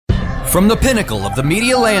From the pinnacle of the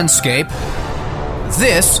media landscape,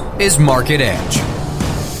 this is Market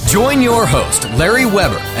Edge. Join your host, Larry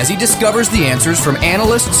Weber, as he discovers the answers from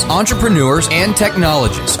analysts, entrepreneurs, and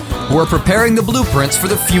technologists who are preparing the blueprints for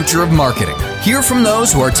the future of marketing. Hear from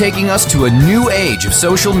those who are taking us to a new age of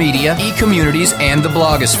social media, e-communities, and the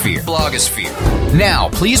blogosphere. Now,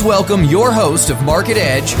 please welcome your host of Market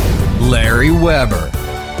Edge, Larry Weber.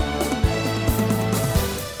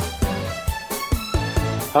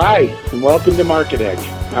 Hi, and welcome to Market Edge.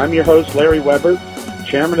 I'm your host, Larry Weber,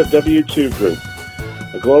 chairman of W2 Group,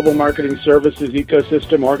 a global marketing services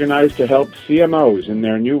ecosystem organized to help CMOs in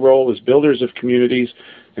their new role as builders of communities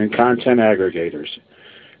and content aggregators.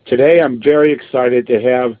 Today, I'm very excited to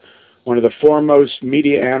have one of the foremost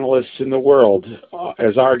media analysts in the world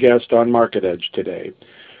as our guest on Market Edge today.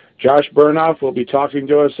 Josh Bernoff will be talking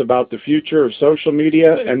to us about the future of social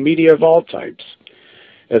media and media of all types.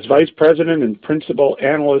 As Vice President and Principal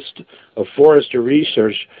Analyst of Forrester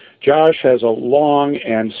Research, Josh has a long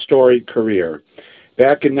and storied career.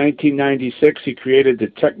 Back in 1996, he created the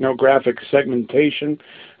Technographic Segmentation,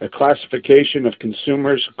 a classification of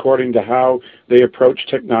consumers according to how they approach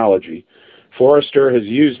technology. Forrester has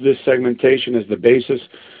used this segmentation as the basis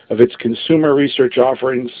of its consumer research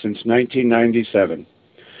offerings since 1997.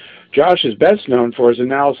 Josh is best known for his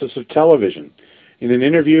analysis of television. In an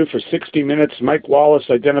interview for 60 Minutes, Mike Wallace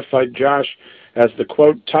identified Josh as the,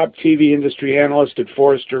 quote, top TV industry analyst at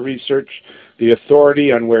Forrester Research, the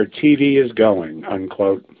authority on where TV is going,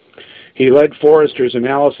 unquote. He led Forrester's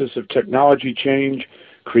analysis of technology change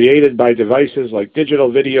created by devices like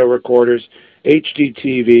digital video recorders,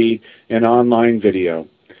 HDTV, and online video.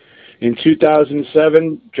 In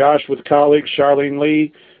 2007, Josh, with colleague Charlene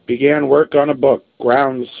Lee, began work on a book,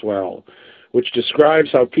 Groundswell, which describes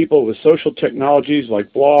how people with social technologies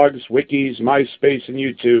like blogs, wikis, MySpace, and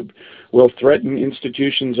YouTube will threaten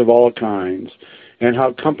institutions of all kinds, and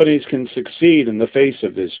how companies can succeed in the face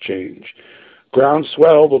of this change.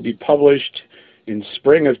 Groundswell will be published in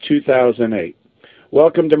spring of 2008.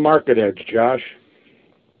 Welcome to Market Edge, Josh.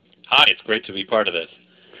 Hi, it's great to be part of this.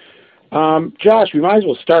 Josh, we might as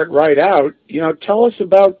well start right out. Tell us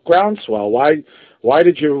about Groundswell. Why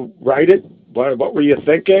did you write it? What were you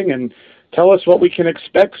thinking? And tell us what we can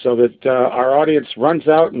expect so that our audience runs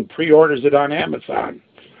out and pre-orders it on Amazon.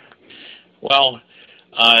 Well,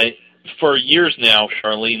 for years now,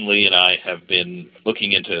 Charlene Lee and I have been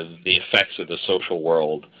looking into the effects of the social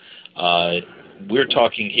world. We're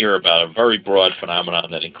talking here about a very broad phenomenon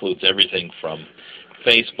that includes everything from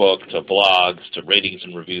Facebook to blogs to ratings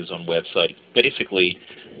and reviews on websites, basically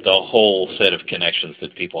the whole set of connections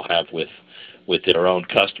that people have with their own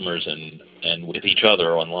customers and with each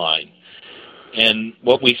other online. And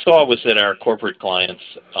what we saw was that our corporate clients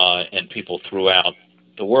and people throughout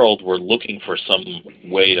the world were looking for some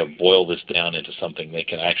way to boil this down into something they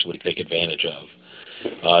can actually take advantage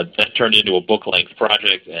of. That turned into a book-length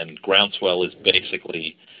project, and Groundswell is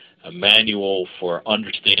basically a manual for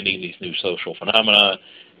understanding these new social phenomena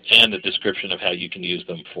and a description of how you can use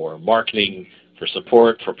them for marketing, for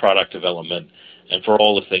support, for product development, and for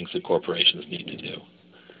all the things that corporations need to do.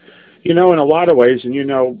 In a lot of ways,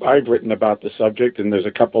 and I've written about the subject, and there's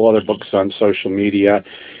a couple other books on social media.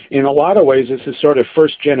 In a lot of ways, this is sort of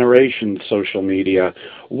first-generation social media.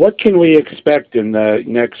 What can we expect in the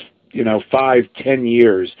next, 5-10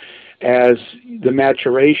 years as the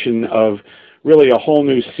maturation of really a whole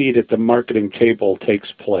new seat at the marketing table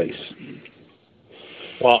takes place?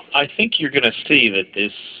 Well, I think you're going to see that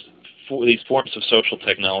these forms of social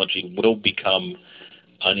technology will become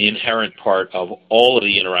an inherent part of all of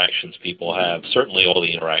the interactions people have, certainly all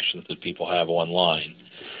the interactions that people have online.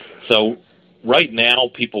 So right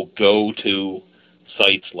now, people go to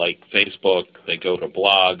sites like Facebook, they go to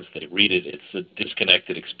blogs, they read it. It's a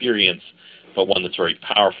disconnected experience, but one that's very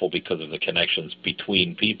powerful because of the connections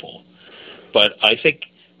between people. But I think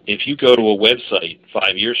if you go to a website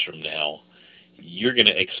 5 years from now, you're going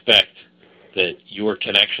to expect that your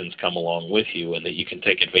connections come along with you and that you can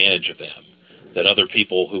take advantage of them, that other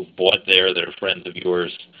people who've bought there that are friends of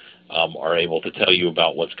yours are able to tell you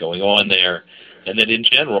about what's going on there, and that in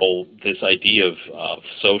general, this idea of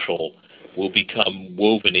social will become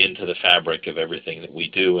woven into the fabric of everything that we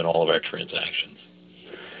do in all of our transactions.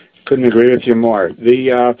 Couldn't agree with you more.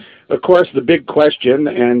 Of course, the big question,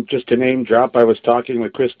 and just to name drop, I was talking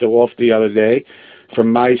with Chris DeWolf the other day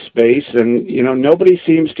from MySpace, and nobody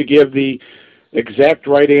seems to give the exact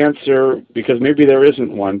right answer because maybe there isn't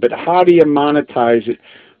one. But how do you monetize it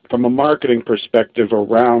from a marketing perspective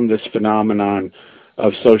around this phenomenon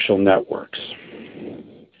of social networks?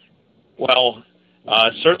 Well,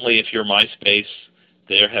 certainly if you're MySpace,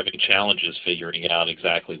 they're having challenges figuring out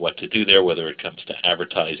exactly what to do there, whether it comes to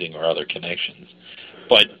advertising or other connections.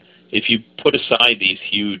 But if you put aside these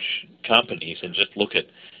huge companies and just look at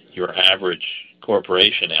your average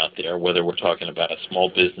corporation out there, whether we're talking about a small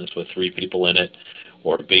business with 3 people in it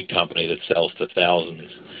or a big company that sells to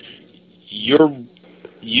thousands,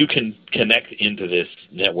 you can connect into this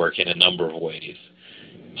network in a number of ways.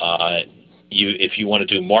 If you want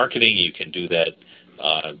to do marketing, you can do that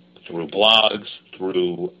through blogs,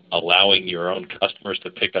 through allowing your own customers to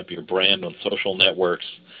pick up your brand on social networks.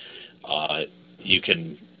 You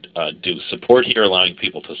can do support here, allowing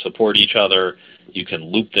people to support each other. You can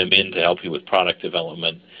loop them in to help you with product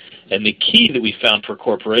development. And the key that we found for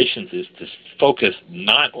corporations is to focus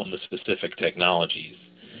not on the specific technologies.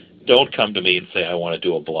 Don't come to me and say, I want to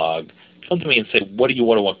do a blog. Come to me and say, what do you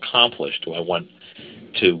want to accomplish? Do I want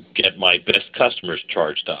to get my best customers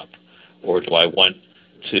charged up? Or do I want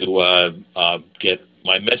to get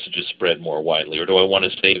my messages spread more widely? Or do I want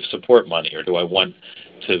to save support money? Or do I want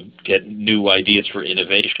to get new ideas for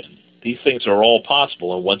innovation? These things are all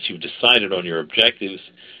possible, and once you've decided on your objectives,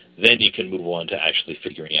 then you can move on to actually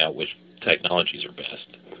figuring out which technologies are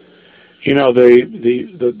best. You know,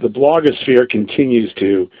 the blogosphere continues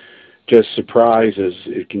to just surprise as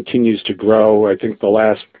it continues to grow. I think the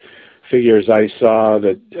last figures I saw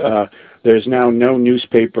that there's now no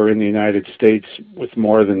newspaper in the United States with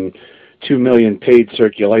more than 2 million paid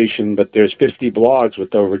circulation, but there's 50 blogs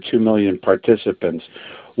with over 2 million participants.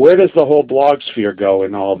 Where does the whole blogosphere go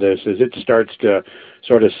in all this as it starts to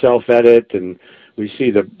sort of self-edit and we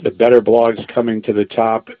see the better blogs coming to the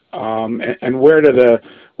top? And where do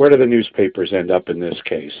the newspapers end up in this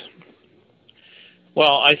case?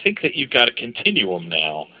 Well, I think that you've got a continuum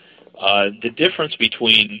now. The difference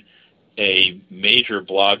between a major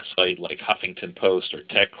blog site like Huffington Post or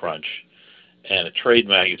TechCrunch and a trade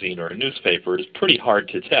magazine or a newspaper is pretty hard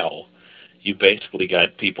to tell. You basically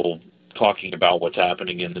got people talking about what's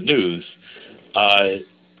happening in the news.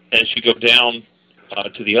 As you go down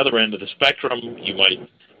to the other end of the spectrum, you might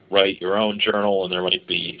write your own journal, and there might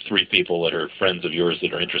be 3 people that are friends of yours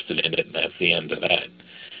that are interested in it, and that's the end of that.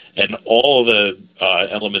 And all the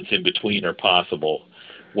elements in between are possible.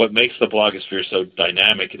 What makes the blogosphere so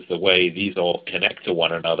dynamic is the way these all connect to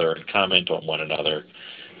one another and comment on one another.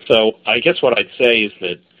 So I guess what I'd say is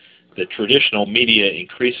that the traditional media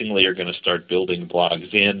increasingly are going to start building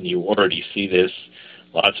blogs in. You already see this.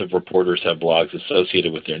 Lots of reporters have blogs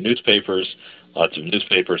associated with their newspapers. Lots of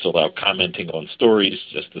newspapers allow commenting on stories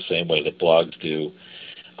just the same way that blogs do.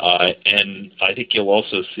 And I think you'll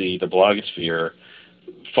also see the blogosphere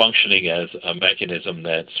functioning as a mechanism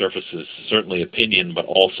that surfaces certainly opinion, but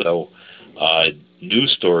also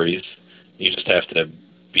news stories. You just have to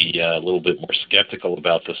be a little bit more skeptical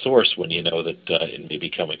about the source when you know that it may be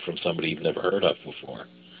coming from somebody you've never heard of before.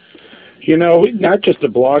 You know, not just the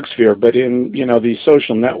blogosphere, but in, you know, these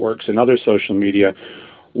social networks and other social media,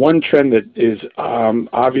 one trend that is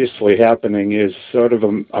obviously happening is sort of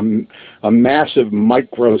a massive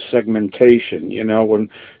micro-segmentation. You know, we're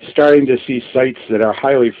starting to see sites that are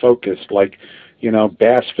highly focused, like, you know,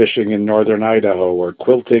 bass fishing in northern Idaho or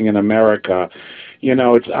quilting in America. You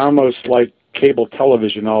know, it's almost like cable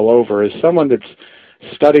television all over. As someone that's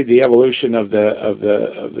studied the evolution of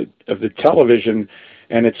the television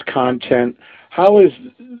and its content, how is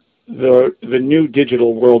the new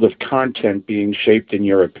digital world of content being shaped in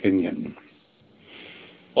your opinion?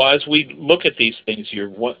 Well, as we look at these things, you're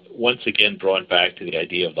once again drawn back to the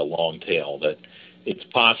idea of the long tail, that it's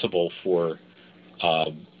possible for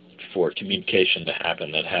communication to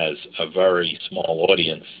happen that has a very small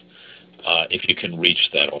audience if you can reach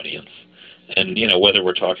that audience. And, you know, whether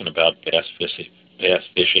we're talking about bass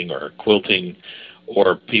fishing or quilting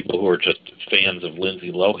or people who are just fans of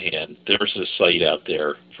Lindsay Lohan, there's a site out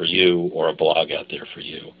there for you or a blog out there for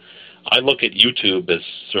you. I look at YouTube as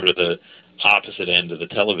sort of the opposite end of the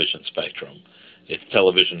television spectrum. It's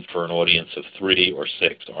television for an audience of 3 or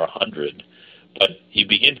 6 or 100, but you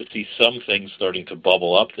begin to see some things starting to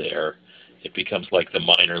bubble up there. It becomes like the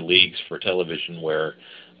minor leagues for television, where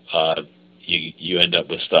you end up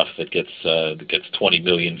with stuff that gets 20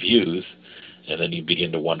 million views, and then you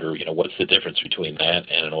begin to wonder, you know, what's the difference between that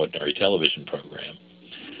and an ordinary television program?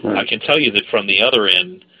 Right. I can tell you that from the other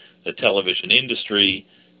end, the television industry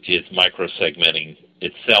is micro-segmenting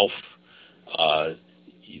itself.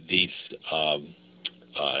 These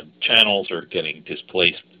channels are getting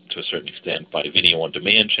displaced to a certain extent by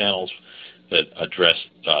video-on-demand channels that address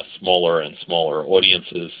smaller and smaller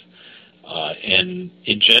audiences. And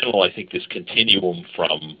in general, I think this continuum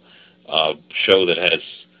from a show that has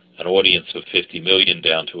an audience of 50 million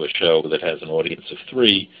down to a show that has an audience of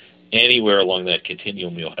 3 anywhere along that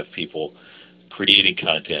continuum, you'll have people creating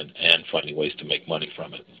content and finding ways to make money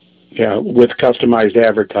from it. Yeah, with customized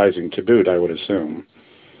advertising to boot, I would assume.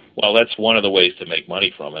 Well, that's one of the ways to make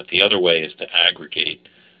money from it. The other way is to aggregate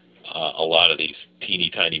a lot of these teeny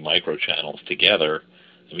tiny micro channels together.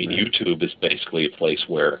 I mean, right. YouTube is basically a place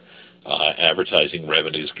where advertising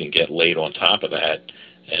revenues can get laid on top of that,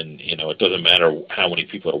 and it doesn't matter how many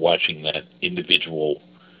people are watching that individual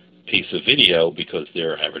piece of video because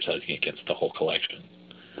they're advertising against the whole collection.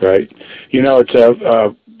 Right.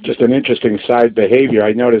 It's just an interesting side behavior.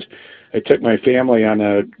 I noticed I took my family on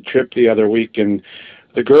a trip the other week, and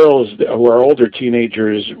the girls who are older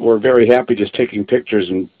teenagers were very happy just taking pictures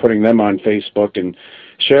and putting them on Facebook and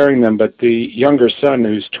sharing them. But the younger son,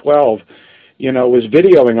 who's 12, was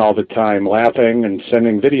videoing all the time, laughing and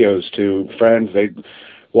sending videos to friends. They'd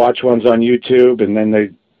watch ones on YouTube, and then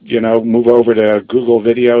they'd, move over to Google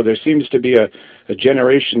Video. There seems to be a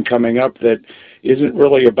generation coming up that isn't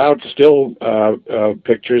really about still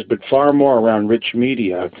pictures, but far more around rich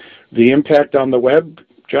media. The impact on the web,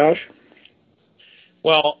 Josh?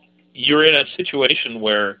 Well, you're in a situation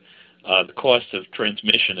where the cost of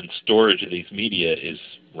transmission and storage of these media is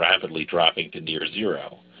rapidly dropping to near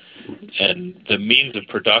zero. And the means of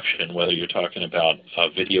production, whether you're talking about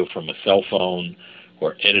video from a cell phone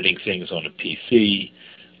or editing things on a PC,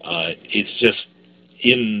 it's just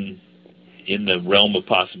in the realm of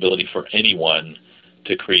possibility for anyone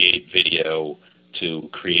to create video, to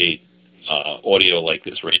create audio like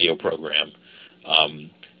this radio program,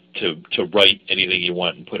 to write anything you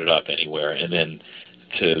want and put it up anywhere, and then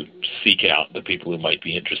to seek out the people who might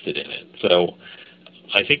be interested in it. So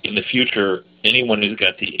I think in the future, anyone who's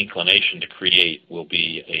got the inclination to create will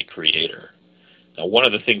be a creator. Now, one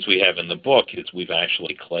of the things we have in the book is we've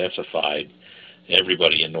actually classified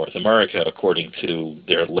everybody in North America according to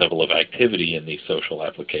their level of activity in these social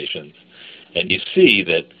applications. And you see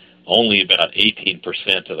that only about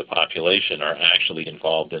 18% of the population are actually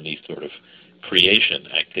involved in these sort of creation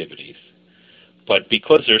activities. But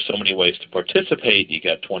because there's so many ways to participate, you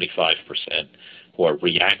got 25% who are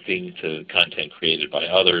reacting to content created by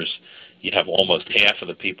others. You have almost half of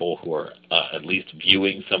the people who are at least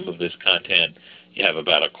viewing some of this content. You have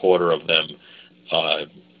about a quarter of them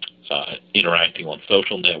interacting on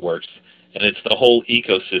social networks. And it's the whole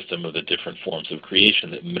ecosystem of the different forms of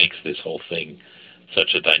creation that makes this whole thing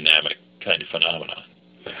such a dynamic kind of phenomenon.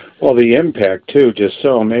 Well, the impact, too, just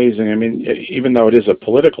so amazing. I mean, even though it is a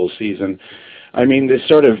political season, I mean, this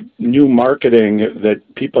sort of new marketing that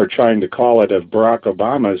people are trying to call it of Barack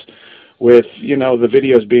Obama's with, the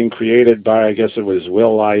videos being created by, I guess it was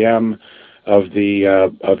will.i.am of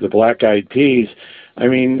the Black Eyed Peas. I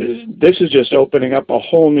mean, this is just opening up a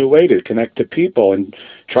whole new way to connect to people and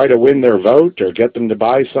try to win their vote or get them to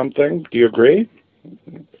buy something. Do you agree?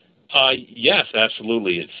 Yes,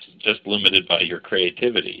 absolutely. It's just limited by your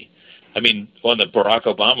creativity. I mean, on the Barack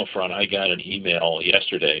Obama front, I got an email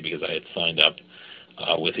yesterday because I had signed up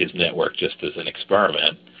with his network just as an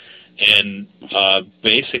experiment. And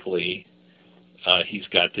basically, he's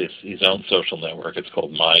got his own social network. It's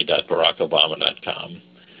called my.barackobama.com.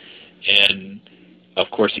 And, of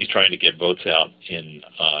course, he's trying to get votes out in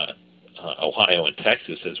Ohio and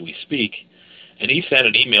Texas as we speak. And he sent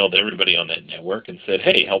an email to everybody on that network and said,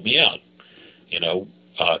 hey, help me out.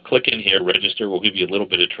 Click in here, register, we'll give you a little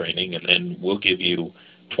bit of training, and then we'll give you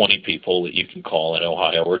 20 people that you can call in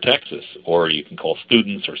Ohio or Texas, or you can call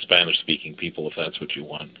students or Spanish-speaking people if that's what you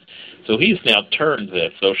want. So he's now turned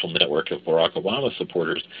that social network of Barack Obama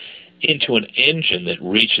supporters into an engine that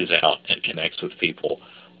reaches out and connects with people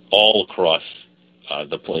all across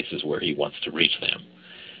the places where he wants to reach them.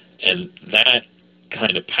 And that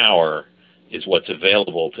kind of power is what's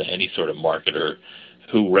available to any sort of marketer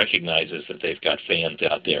who recognizes that they've got fans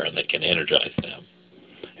out there and they can energize them.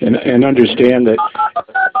 And understand that...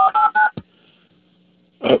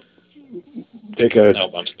 No,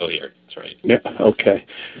 I'm still here. That's right. Yeah, okay.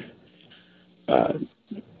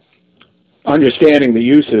 Understanding the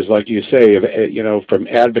uses, like you say, of, from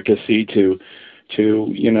advocacy to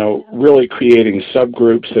really creating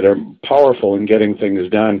subgroups that are powerful in getting things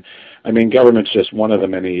done. I mean, government's just one of the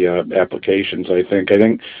many applications, I think.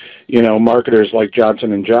 Marketers like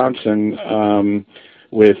Johnson & Johnson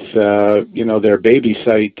with, their baby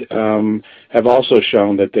site have also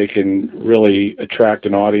shown that they can really attract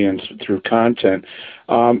an audience through content.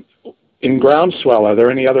 In Groundswell, are there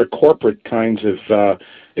any other corporate kinds of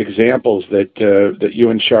examples that you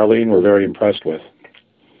and Charlene were very impressed with?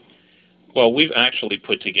 Well, we've actually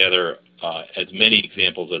put together as many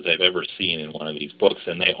examples as I've ever seen in one of these books,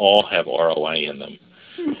 and they all have ROI in them.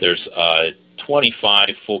 There's 25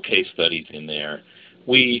 full case studies in there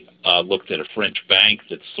We looked at a French bank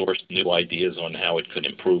that sourced new ideas on how it could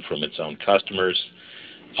improve from its own customers.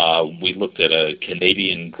 We looked at a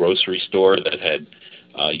Canadian grocery store that had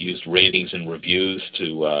used ratings and reviews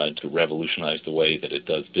to revolutionize the way that it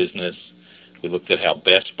does business. We looked at how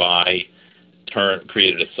Best Buy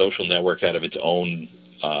created a social network out of its own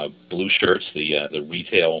blue shirts, the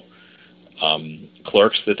retail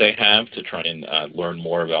clerks that they have, to try and learn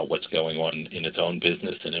more about what's going on in its own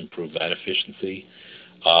business and improve that efficiency.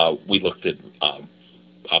 We looked at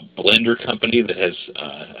a blender company that has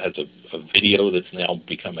a video that's now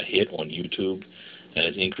become a hit on YouTube and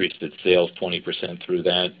has increased its sales 20% through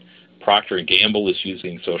that. Procter & Gamble is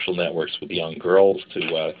using social networks with young girls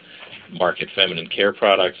to market feminine care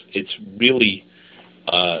products. It's really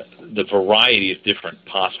the variety of different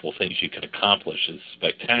possible things you can accomplish is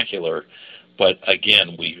spectacular. But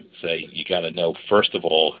again, we say you got to know, first of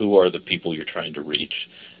all, who are the people you're trying to reach,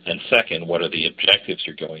 and second, what are the objectives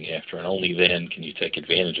you're going after, and only then can you take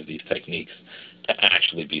advantage of these techniques to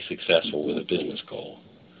actually be successful with a business goal.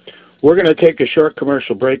 We're going to take a short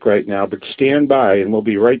commercial break right now, but stand by, and we'll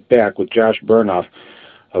be right back with Josh Bernoff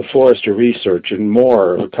of Forrester Research and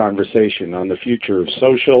more of a conversation on the future of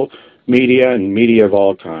social media and media of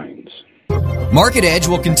all kinds. Market Edge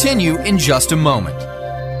will continue in just a moment.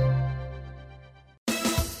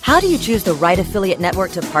 How do you choose the right affiliate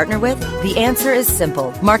network to partner with? The answer is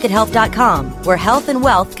simple. MarketHealth.com, where health and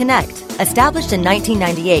wealth connect. Established in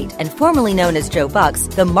 1998 and formerly known as Joe Bucks,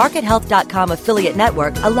 the MarketHealth.com affiliate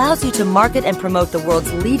network allows you to market and promote the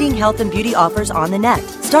world's leading health and beauty offers on the net.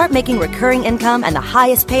 Start making recurring income and the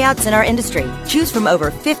highest payouts in our industry. Choose from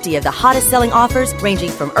over 50 of the hottest selling offers,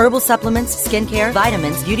 ranging from herbal supplements, skincare,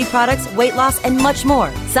 vitamins, beauty products, weight loss, and much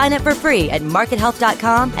more. Sign up for free at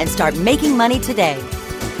MarketHealth.com and start making money today.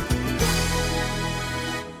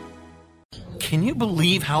 Can you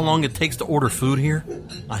believe how long it takes to order food here?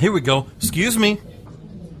 Here we go. Excuse me.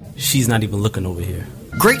 She's not even looking over here.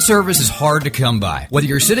 Great service is hard to come by, whether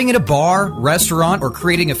you're sitting at a bar, restaurant, or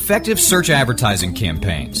creating effective search advertising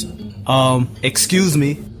campaigns. Excuse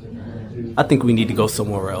me. I think we need to go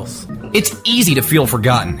somewhere else. It's easy to feel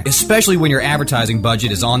forgotten, especially when your advertising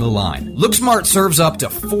budget is on the line. LookSmart serves up to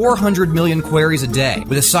 400 million queries a day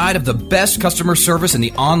with a side of the best customer service in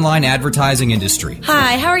the online advertising industry.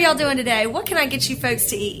 Hi, how are y'all doing today? What can I get you folks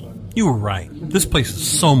to eat? You were right. This place is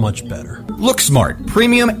so much better. LookSmart,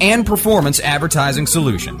 premium and performance advertising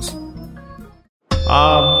solutions.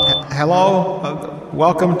 Hello?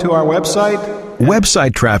 Welcome to our website.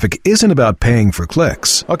 Website traffic isn't about paying for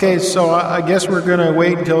clicks. Okay, so I guess we're going to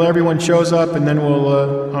wait until everyone shows up and then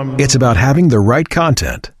we'll... It's about having the right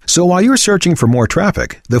content. So while you're searching for more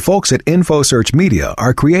traffic, the folks at InfoSearch Media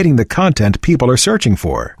are creating the content people are searching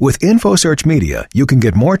for. With InfoSearch Media, you can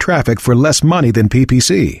get more traffic for less money than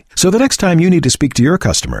PPC. So the next time you need to speak to your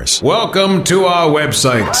customers... Welcome to our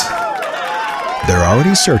website. They're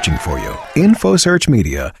already searching for you. InfoSearch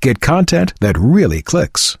Media. Get content that really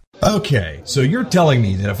clicks. Okay, so you're telling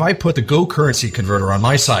me that if I put the Go Currency Converter on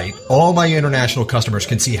my site, all my international customers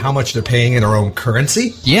can see how much they're paying in their own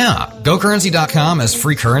currency? Yeah, GoCurrency.com has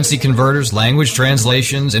free currency converters, language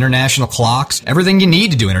translations, international clocks, everything you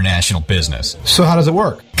need to do international business. So how does it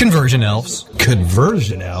work? Conversion elves.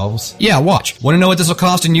 Conversion elves? Yeah, watch. Want to know what this will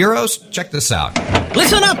cost in euros? Check this out.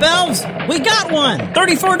 Listen up, elves. We got one.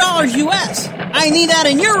 $34 US. I need that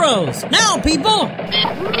in euros. Now, people.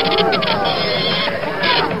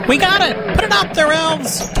 We got it. Put it up there,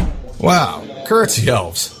 elves. Wow, currency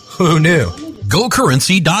elves. Who knew?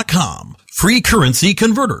 GoCurrency.com. Free currency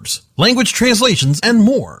converters, language translations, and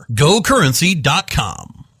more.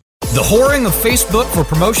 GoCurrency.com. The whoring of Facebook for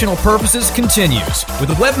promotional purposes continues with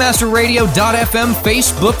the WebmasterRadio.fm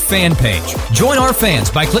Facebook fan page. Join our fans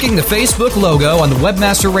by clicking the Facebook logo on the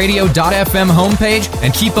WebmasterRadio.fm homepage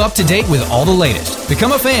and keep up to date with all the latest.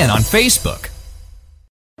 Become a fan on Facebook.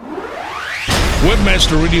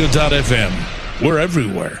 WebmasterRadio.fm. We're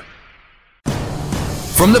everywhere.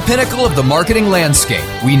 From the pinnacle of the marketing landscape,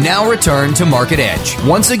 we now return to Market Edge.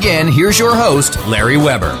 Once again, here's your host, Larry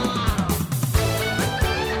Weber.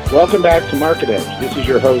 Welcome back to Market Edge. This is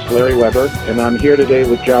your host, Larry Weber, and I'm here today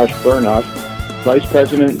with Josh Bernoff, Vice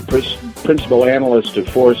President and Principal Analyst of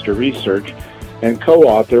Forrester Research, and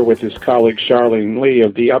co-author with his colleague Charlene Lee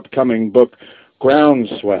of the upcoming book,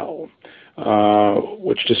 Groundswell,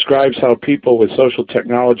 which describes how people with social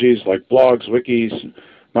technologies like blogs, wikis,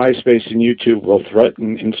 MySpace, and YouTube will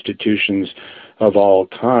threaten institutions of all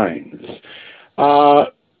kinds.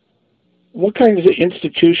 What kinds of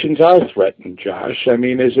institutions are threatened, Josh? I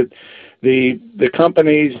mean, is it the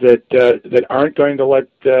companies that aren't going to let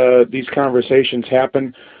these conversations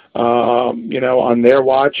happen on their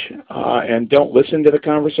watch, and don't listen to the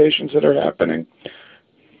conversations that are happening?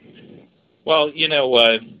 Well,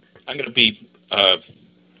 I'm going to be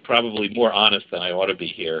probably more honest than I ought to be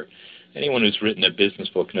here. Anyone who's written a business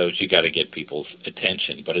book knows you got to get people's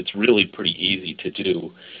attention, but it's really pretty easy to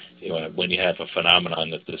do when you have a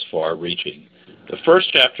phenomenon that's this far-reaching. The first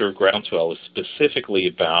chapter of Groundswell is specifically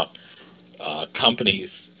about companies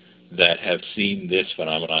that have seen this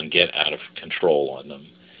phenomenon get out of control on them.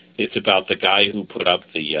 It's about the guy who put up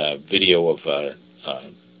the video of a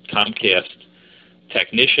Comcast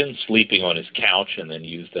technician sleeping on his couch and then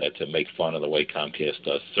used that to make fun of the way Comcast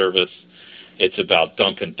does service. It's about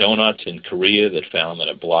Dunkin' Donuts in Korea that found that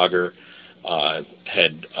a blogger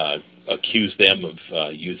had accused them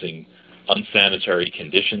of using unsanitary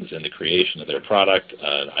conditions in the creation of their product,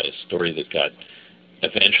 a story that got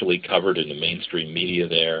eventually covered in the mainstream media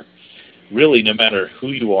there. Really, no matter who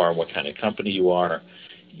you are and what kind of company you are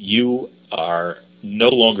no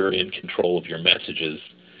longer in control of your messages.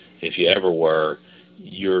 If you ever were,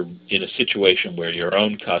 you're in a situation where your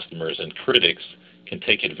own customers and critics can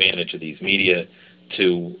take advantage of these media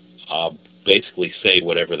to basically say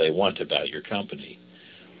whatever they want about your company.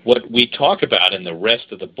 What we talk about in the rest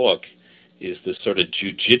of the book is the sort of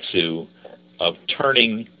jujitsu of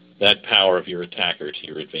turning that power of your attacker to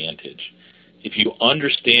your advantage. If you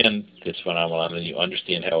understand this phenomenon and you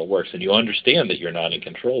understand how it works and you understand that you're not in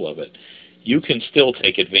control of it, you can still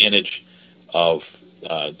take advantage of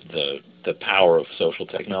the power of social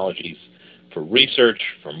technologies for research,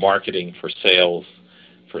 for marketing, for sales,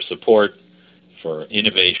 for support, for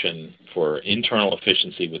innovation, for internal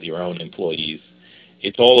efficiency with your own employees.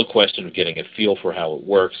 It's all a question of getting a feel for how it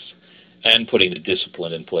works and putting the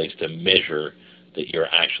discipline in place to measure that you're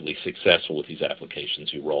actually successful with these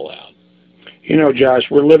applications you roll out. Josh,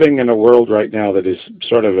 we're living in a world right now that is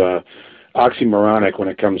sort of oxymoronic when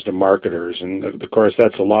it comes to marketers. And, of course,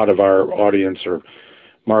 that's a lot of our audience are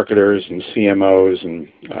marketers and CMOs and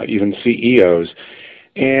even CEOs.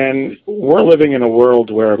 And we're living in a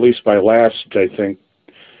world where, at least by last, I think,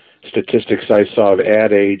 statistics I saw of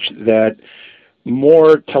Ad Age, that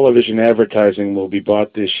more television advertising will be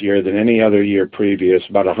bought this year than any other year previous,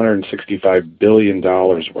 about $165 billion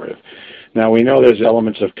worth. Now, we know there's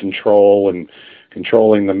elements of control and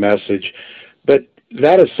controlling the message, but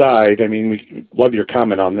that aside, we love your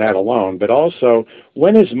comment on that alone, but also,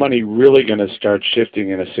 when is money really going to start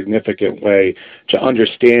shifting in a significant way to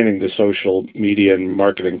understanding the social media and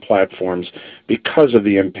marketing platforms because of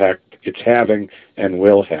the impact it's having and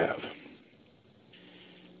will have?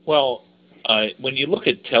 Well, when you look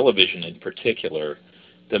at television in particular,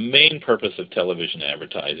 the main purpose of television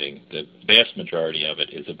advertising, the vast majority of it,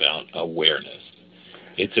 is about awareness.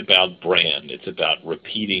 It's about brand. It's about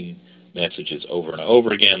repeating messages over and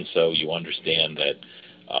over again so you understand that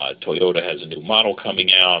Toyota has a new model coming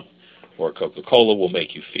out, or Coca-Cola will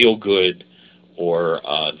make you feel good, or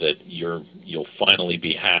that you'll finally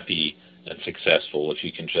be happy and successful if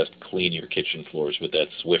you can just clean your kitchen floors with that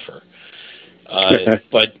Swiffer.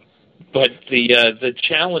 But the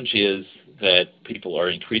challenge is that people are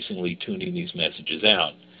increasingly tuning these messages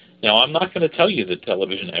out. Now, I'm not going to tell you that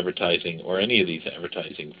television advertising or any of these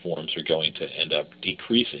advertising forms are going to end up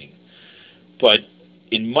decreasing. But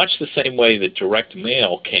in much the same way that direct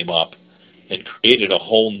mail came up and created a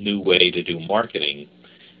whole new way to do marketing,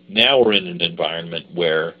 now we're in an environment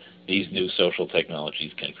where these new social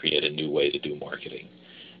technologies can create a new way to do marketing.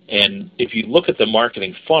 And if you look at the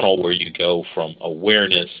marketing funnel where you go from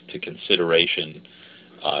awareness to consideration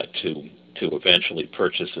to eventually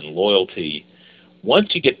purchase and loyalty, once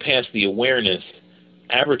you get past the awareness,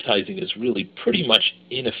 advertising is really pretty much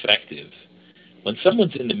ineffective. When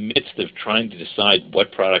someone's in the midst of trying to decide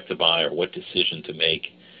what product to buy or what decision to make,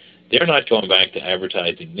 they're not going back to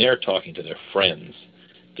advertising. They're talking to their friends.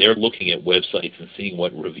 They're looking at websites and seeing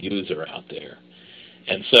what reviews are out there.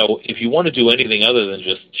 And so if you want to do anything other than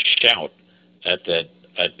just shout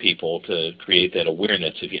at people to create that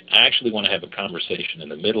awareness, if you actually want to have a conversation in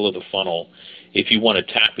the middle of the funnel, if you want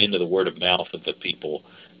to tap into the word of mouth of the people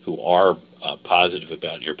who are positive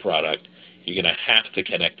about your product, you're going to have to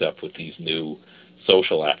connect up with these new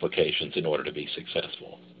social applications in order to be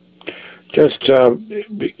successful. Just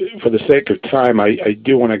for the sake of time, I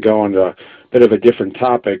do want to go on a bit of a different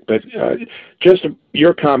topic, but just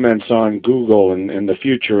your comments on Google and the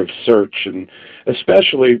future of search, and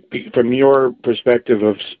especially from your perspective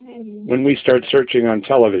of when we start searching on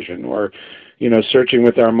television or searching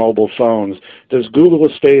with our mobile phones, does Google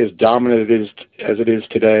stay as dominant as it is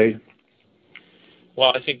today?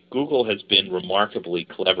 Well, I think Google has been remarkably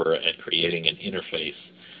clever at creating an interface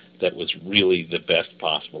that was really the best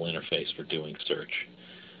possible interface for doing search.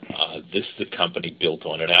 This is a company built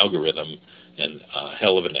on an algorithm, and a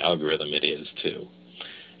hell of an algorithm it is, too.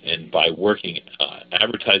 And by working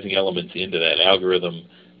advertising elements into that algorithm,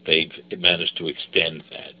 they've managed to extend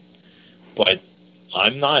that. But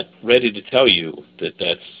I'm not ready to tell you that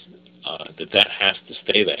that has to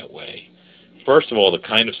stay that way. First of all, the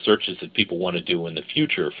kind of searches that people want to do in the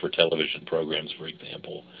future for television programs, for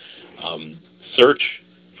example, search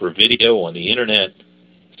for video on the Internet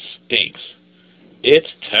stinks. It's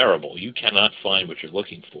terrible. You cannot find what you're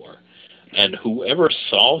looking for. And whoever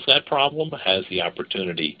solves that problem has the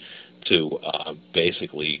opportunity to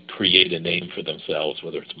basically create a name for themselves,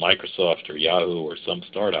 whether it's Microsoft or Yahoo or some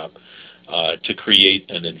startup, to create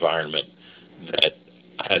an environment that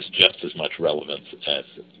has just as much relevance as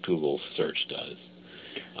Google's search does.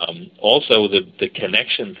 Also, the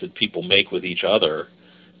connections that people make with each other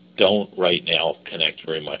don't right now connect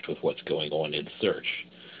very much with what's going on in search.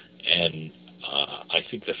 And I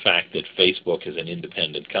think the fact that Facebook is an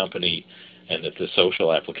independent company and that the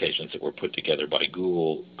social applications that were put together by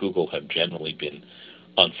Google have generally been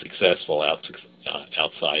unsuccessful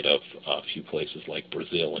outside of a few places like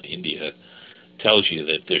Brazil and India, tells you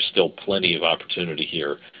that there's still plenty of opportunity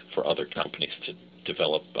here for other companies to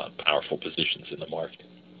develop powerful positions in the market.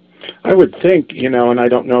 I would think, and I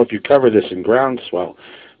don't know if you cover this in Groundswell,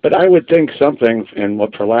 but I would think something, and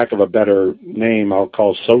what, for lack of a better name, I'll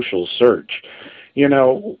call social search.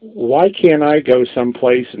 Why can't I go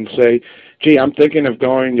someplace and say, gee, I'm thinking of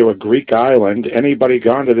going to a Greek island. Anybody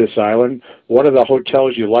gone to this island? What are the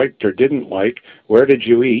hotels you liked or didn't like? Where did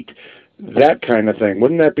you eat? That kind of thing.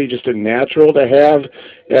 Wouldn't that be just a natural to have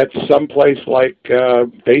at some place like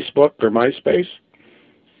Facebook or MySpace?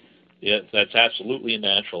 Yeah, that's absolutely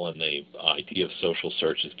natural, and the idea of social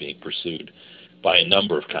search is being pursued by a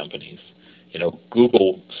number of companies.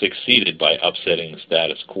 Google succeeded by upsetting the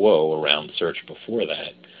status quo around search before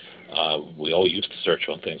that. We all used to search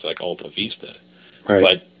on things like Alta Vista. Right.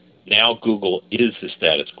 But now Google is the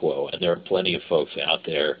status quo, and there are plenty of folks out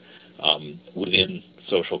there within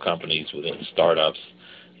social companies, within startups,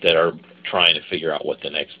 that are trying to figure out what the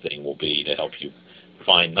next thing will be to help you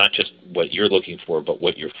find not just what you're looking for, but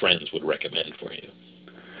what your friends would recommend for you.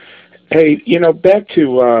 Hey, back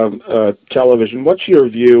to television, what's your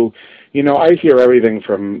view? I hear everything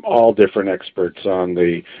from all different experts on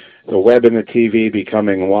the web and the TV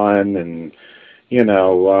becoming one, and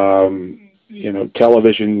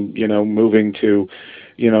television, moving to,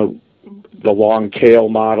 the long tail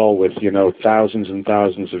model with, thousands and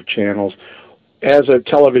thousands of channels. As a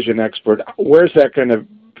television expert, where's that going to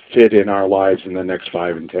fit in our lives in the next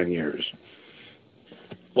 5 and 10 years?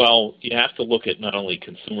 Well, you have to look at not only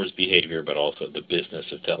consumers' behavior, but also the business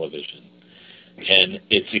of television. And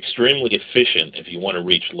it's extremely efficient if you want to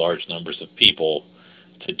reach large numbers of people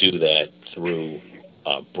to do that through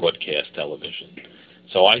broadcast television.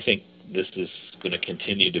 So I think this is going to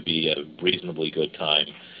continue to be a reasonably good time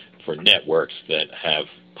for networks that have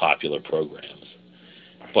popular programs.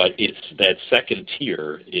 But it's that second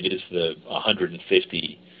tier, it is the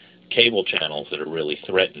 150 cable channels that are really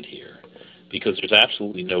threatened here, because there's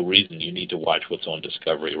absolutely no reason you need to watch what's on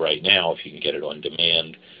Discovery right now if you can get it on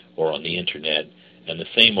demand or on the Internet. And the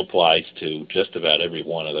same applies to just about every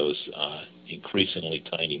one of those increasingly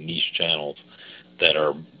tiny niche channels that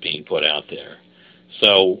are being put out there.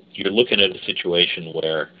 So you're looking at a situation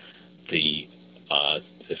where the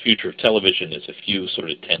future of television is a few sort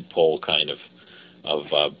of tentpole kind of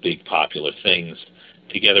big popular things,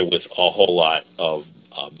 together with a whole lot of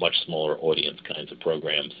much smaller audience kinds of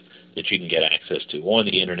programs that you can get access to on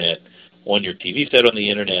the Internet, on your TV set on the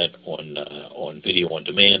Internet, on video on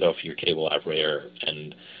demand off your cable operator,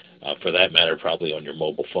 and for that matter, probably on your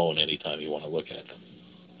mobile phone anytime you want to look at them.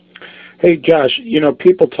 Hey, Josh,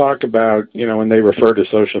 people talk about, when they refer to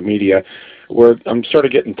social media, I'm sort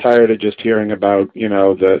of getting tired of just hearing about,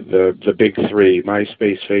 the big three,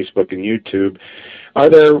 MySpace, Facebook, and YouTube. Are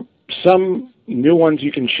there some new ones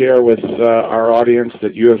you can share with our audience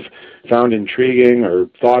that you have found intriguing or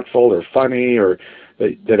thoughtful or funny, or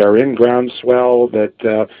that are in Groundswell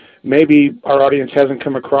that maybe our audience hasn't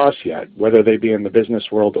come across yet, whether they be in the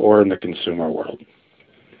business world or in the consumer world?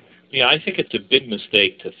 Yeah, I think it's a big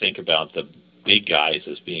mistake to think about the big guys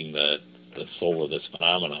as being the soul of this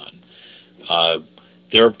phenomenon.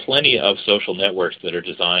 There are plenty of social networks that are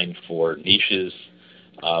designed for niches.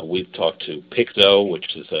 We've talked to Piczo,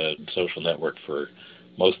 which is a social network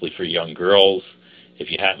mostly for young girls. If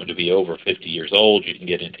you happen to be over 50 years old, you can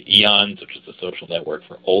get into Eons, which is a social network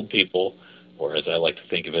for old people, or as I like to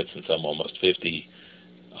think of it, since I'm almost 50,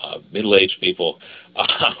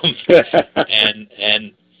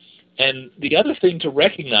 And the other thing to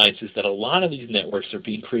recognize is that a lot of these networks are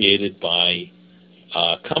being created by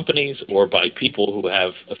companies or by people who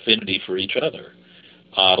have affinity for each other.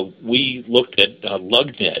 We looked at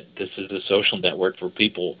LugNet. This is a social network for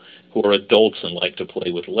people who are adults and like to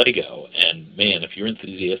play with Lego. And, man, if you're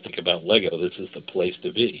enthusiastic about Lego, this is the place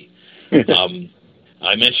to be.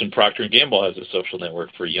 I mentioned Procter & Gamble has a social network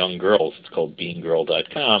for young girls. It's called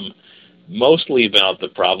BeingGirl.com, mostly about the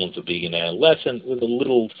problems of being an adolescent with a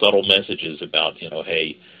little subtle messages about,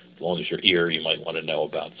 hey, as long as you're here, you might want to know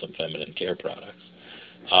about some feminine care products.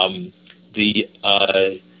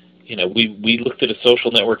 We looked at a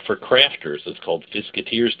social network for crafters. It's called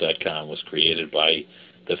Fisketeers.com. It was created by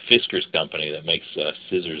the Fiskars company that makes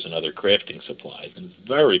scissors and other crafting supplies, and it's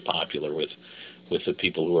very popular with the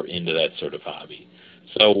people who are into that sort of hobby.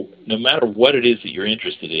 So no matter what it is that you're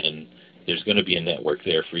interested in, there's going to be a network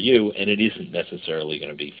there for you, and it isn't necessarily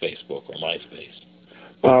going to be Facebook or MySpace.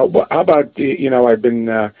 How about, I've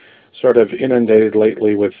been sort of inundated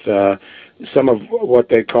lately with some of what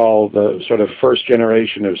they call the sort of first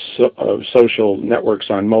generation of social networks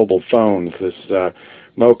on mobile phones, this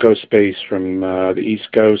Moco Space from the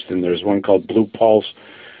East Coast, and there's one called Blue Pulse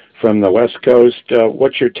from the West Coast.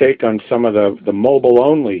 What's your take on some of the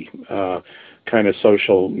mobile-only kind of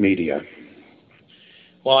social media?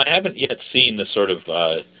 Well, I haven't yet seen the sort of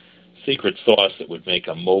secret sauce that would make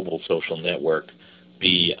a mobile social network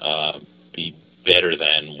be better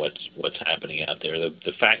than what's happening out there.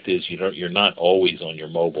 The fact is, you're not always on your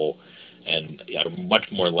mobile, and you're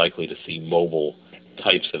much more likely to see mobile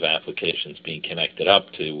types of applications being connected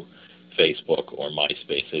up to Facebook or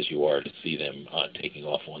MySpace as you are to see them taking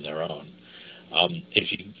off on their own.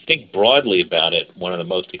 If you think broadly about it, one of the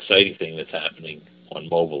most exciting things that's happening on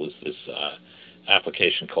mobile is this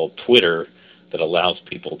application called Twitter that allows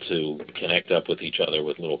people to connect up with each other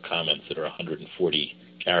with little comments that are 140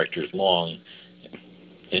 characters long,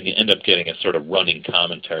 and you end up getting a sort of running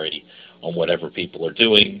commentary on whatever people are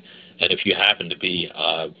doing. And if you happen to be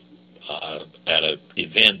at an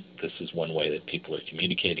event, this is one way that people are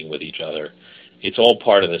communicating with each other. It's all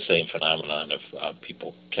part of the same phenomenon of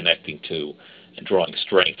people connecting to and drawing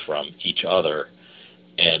strength from each other.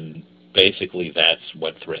 And basically that's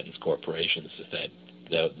what threatens corporations, is that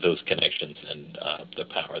those connections and the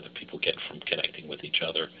power that people get from connecting with each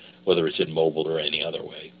other, whether it's in mobile or any other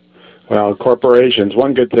way. Well, corporations,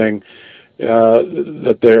 one good thing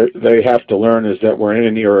that they have to learn is that we're in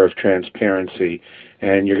an era of transparency,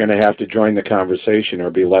 and you're going to have to join the conversation or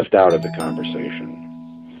be left out of the conversation.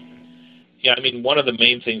 Yeah, I mean, one of the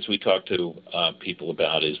main things we talk to people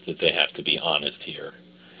about is that they have to be honest here.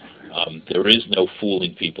 There is no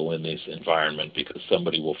fooling people in this environment, because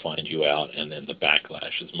somebody will find you out, and then the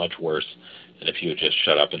backlash is much worse than if you had just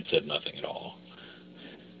shut up and said nothing at all.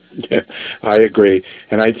 Yeah, I agree.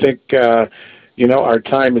 And I think, our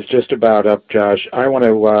time is just about up, Josh. I want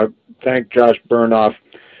to thank Josh Bernoff,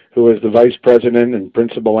 who is the Vice President and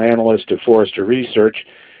Principal Analyst of Forrester Research,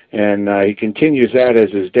 and he continues that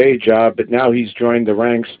as his day job, but now he's joined the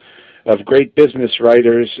ranks of great business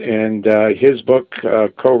writers, and his book,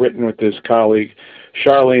 co-written with his colleague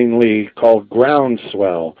Charlene Lee, called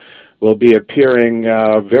Groundswell, will be appearing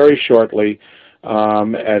very shortly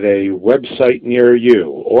at a website near you,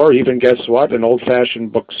 or even, guess what, an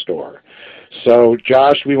old-fashioned bookstore. So,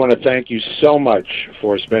 Josh, we want to thank you so much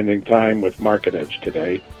for spending time with Market Edge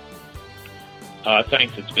today.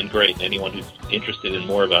 Thanks. It's been great. Anyone who's interested in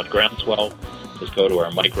more about Groundswell, just go to our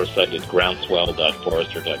microsite at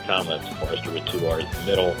groundswell.forrester.com. That's Forrester with 2 R's in the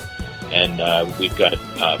middle. And we've got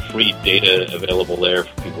free data available there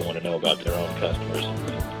for people who want to know about their own customers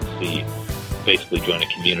and basically join a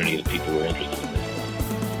community of people who are interested in this.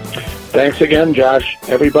 Thanks again, Josh.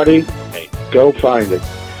 Everybody, go find it.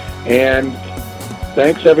 And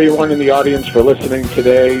thanks, everyone in the audience, for listening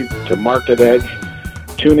today to Market Edge.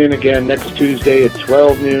 Tune in again next Tuesday at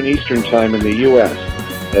 12 noon Eastern Time in the U.S.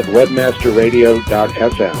 at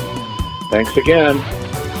webmasterradio.fm. Thanks again.